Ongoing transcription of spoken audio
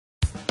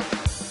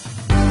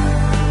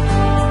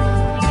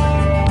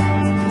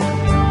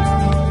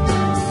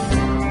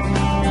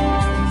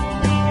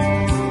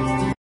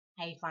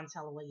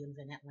Quantella Williams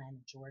in Atlanta,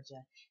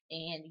 Georgia,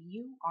 and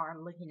you are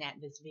looking at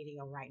this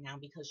video right now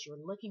because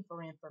you're looking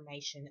for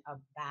information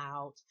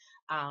about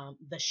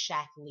the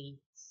Shaklee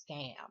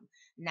scam.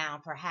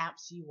 Now,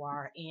 perhaps you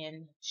are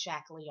in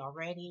Shaklee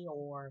already,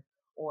 or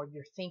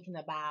you're thinking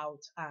about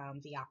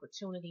the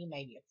opportunity.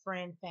 Maybe a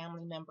friend,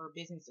 family member,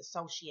 business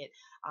associate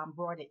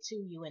brought it to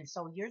you, and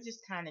so you're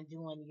just kind of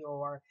doing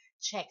your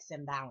checks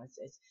and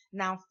balances.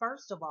 Now,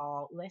 first of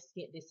all, let's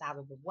get this out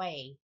of the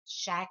way.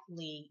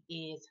 Shaklee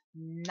is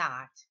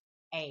not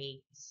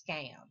a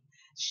scam.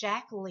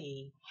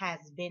 Shaklee has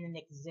been in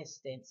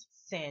existence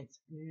since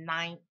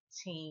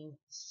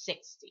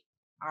 1960.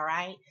 All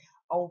right,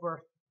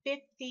 over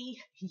 50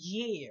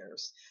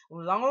 years,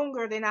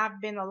 longer than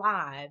I've been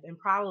alive, and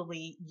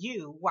probably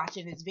you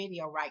watching this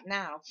video right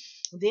now.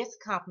 This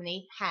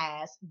company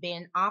has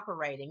been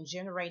operating,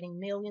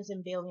 generating millions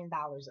and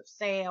 $billions of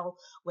sale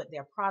with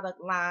their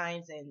product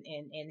lines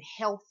and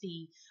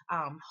healthy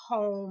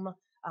home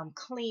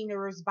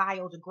cleaners,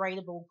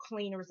 biodegradable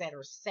cleaners that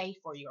are safe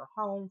for your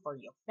home, for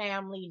your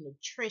family,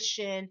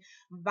 nutrition,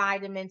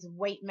 vitamins,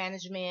 weight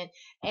management.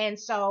 And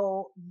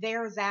so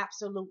there's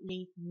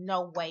absolutely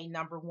no way,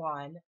 number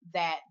one,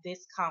 that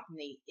this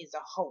company is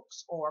a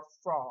hoax or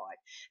fraud.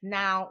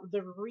 Now,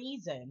 the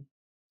reason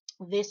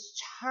this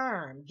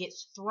term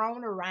gets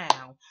thrown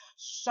around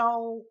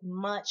so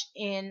much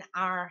in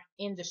our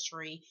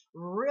industry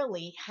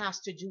really has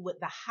to do with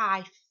the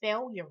high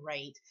failure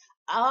rate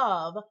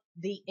of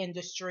the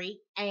industry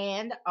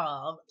and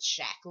of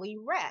Shaklee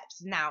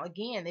reps. Now,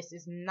 again, this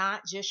is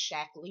not just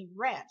Shaklee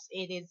reps.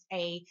 It is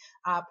a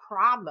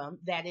problem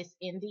that is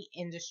in the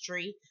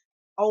industry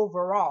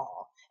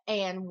overall.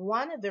 And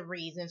one of the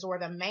reasons, or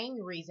the main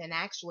reason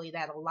actually,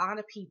 that a lot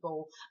of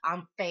people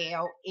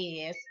fail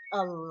is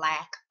a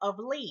lack of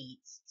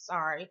leads.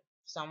 Sorry,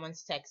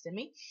 someone's texting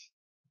me.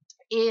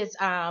 Is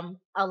a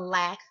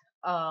lack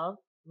of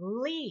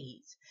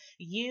leads.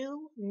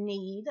 You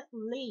need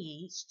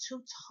leads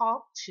to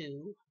talk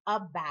to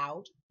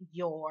about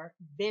your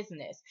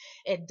business.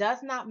 It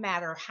does not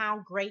matter how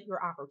great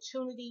your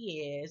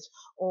opportunity is,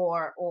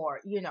 or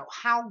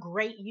how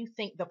great you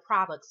think the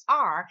products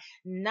are.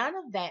 None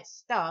of that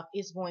stuff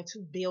is going to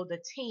build a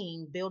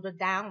team, build a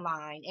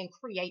downline, and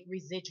create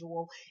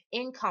residual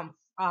income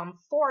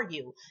for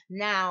you.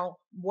 Now,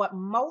 what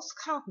most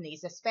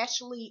companies,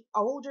 especially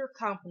older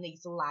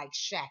companies like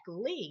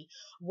Shaklee,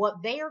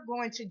 what they are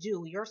going to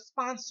do, your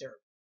sponsor,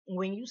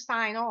 when you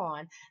sign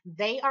on,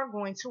 they are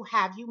going to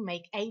have you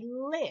make a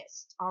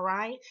list. All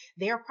right.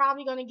 They're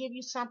probably going to give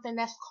you something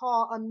that's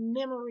called a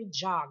memory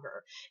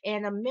jogger.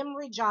 And a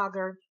memory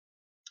jogger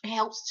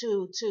helps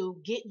to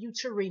get you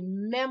to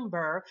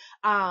remember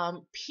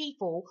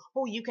people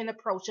who you can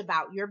approach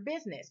about your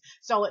business.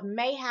 So it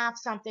may have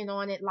something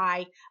on it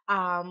like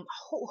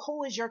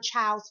who is your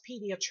child's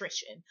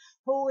pediatrician,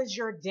 who is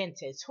your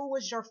dentist, who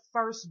is your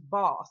first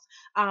boss,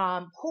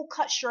 who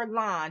cuts your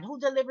lawn, who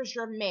delivers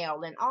your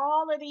mail. And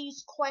all of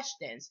these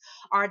questions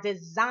are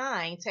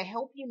designed to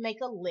help you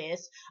make a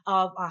list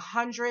of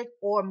 100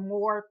 or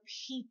more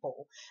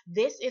people.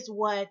 This is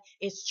what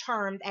is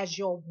termed as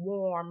your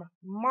warm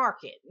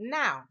market.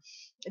 Now,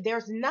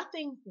 there's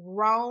nothing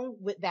wrong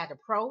with that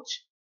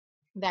approach.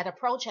 That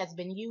approach has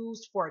been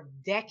used for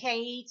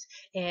decades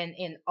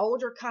in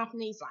older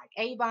companies like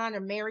Avon or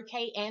Mary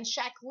Kay and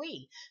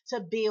Shaklee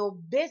to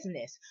build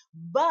business,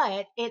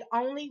 but it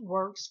only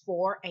works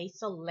for a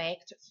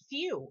select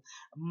few.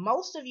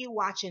 Most of you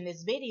watching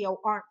this video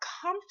aren't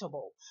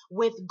comfortable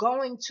with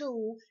going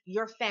to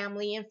your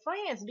family and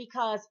friends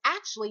because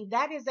actually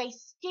that is a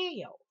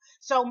skill.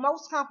 So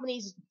most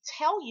companies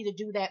tell you to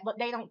do that, but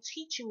they don't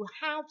teach you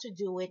how to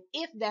do it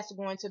if that's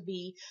going to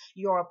be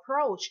your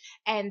approach.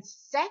 And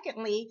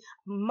secondly,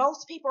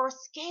 most people are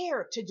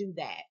scared to do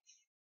that.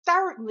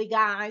 Thirdly,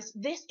 guys,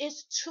 this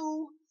is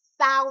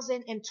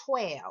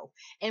 2012.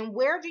 And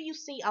where do you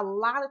see a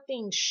lot of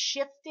things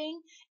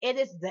shifting? It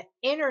is the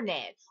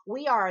internet.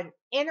 We are an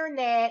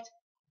internet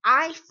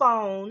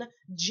iPhone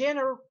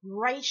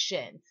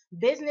generation.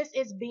 Business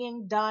is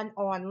being done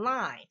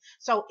online.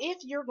 So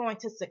if you're going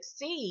to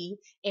succeed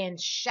in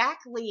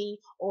Shaklee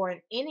or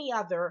in any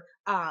other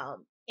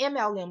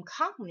MLM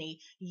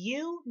company,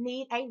 you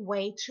need a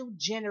way to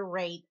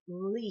generate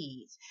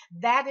leads.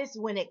 That is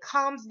when it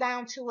comes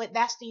down to it.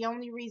 That's the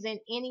only reason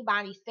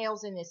anybody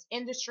fails in this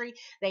industry.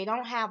 They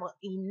don't have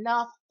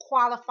enough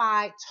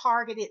qualified,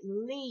 targeted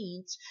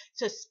leads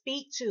to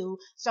speak to,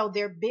 so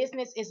their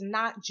business is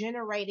not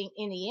generating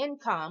any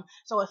income.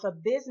 So if a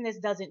business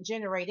doesn't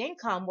generate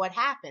income, what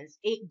happens?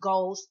 It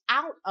goes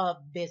out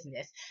of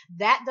business.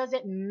 That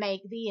doesn't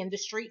make the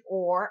industry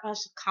or a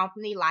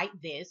company like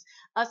this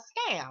a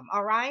scam.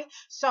 All right.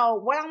 So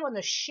what I'm going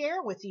to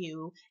share with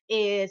you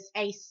is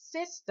a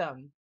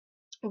system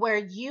where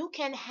you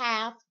can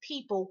have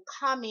people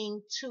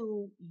coming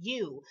to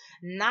you,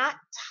 not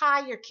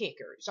tire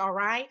kickers, all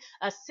right?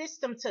 A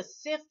system to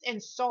sift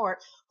and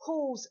sort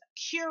who's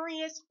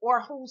curious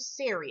or who's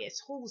serious,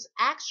 who's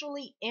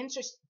actually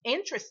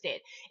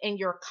interested in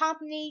your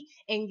company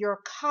and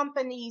your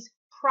company's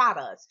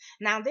products.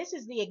 Now, this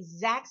is the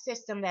exact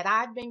system that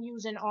I've been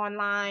using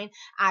online.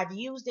 I've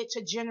used it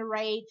to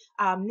generate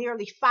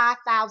nearly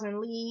 5,000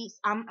 leads.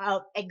 I'm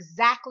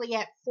exactly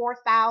at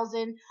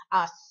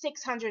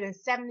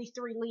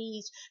 4,673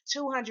 leads,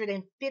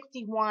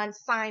 251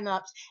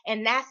 signups,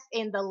 and that's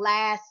in the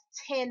last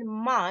 10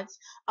 months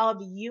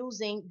of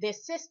using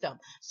this system.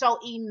 So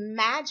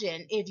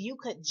imagine if you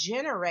could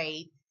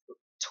generate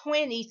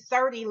 20,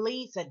 30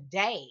 leads a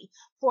day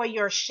for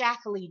your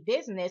Shaklee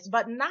business.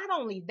 But not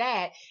only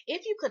that,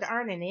 if you could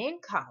earn an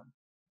income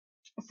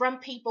from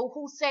people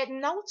who said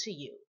no to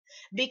you,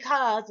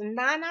 because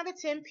 9 out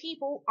of 10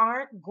 people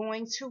aren't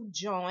going to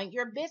join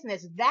your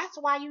business. That's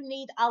why you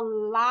need a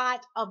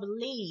lot of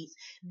leads.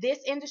 This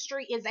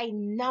industry is a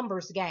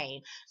numbers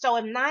game. So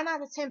if 9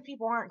 out of 10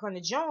 people aren't going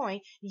to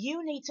join,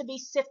 you need to be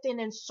sifting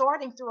and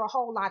sorting through a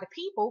whole lot of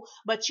people,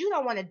 but you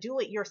don't want to do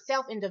it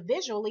yourself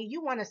individually.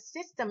 You want a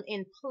system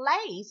in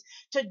place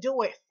to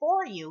do it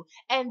for you.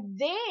 And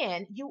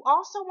then you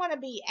also want to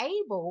be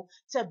able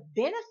to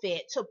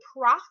benefit, to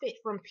profit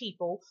from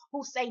people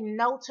who say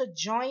no to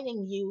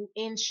joining you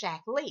in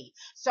Shaklee.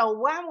 So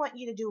what I want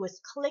you to do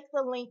is click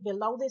the link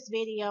below this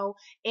video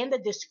in the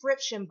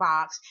description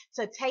box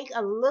to take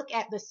a look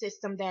at the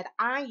system that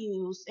I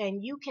use,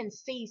 and you can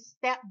see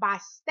step by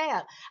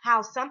step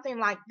how something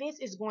like this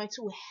is going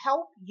to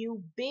help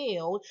you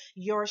build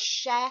your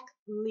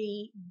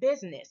Shaklee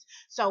business.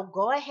 So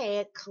go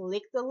ahead,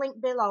 click the link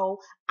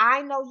below.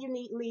 I know you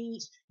need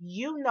leads.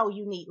 You know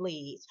you need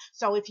leads.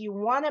 So if you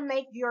want to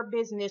make your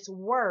business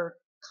work,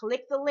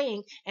 click the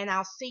link and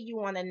I'll see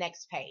you on the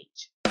next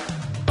page.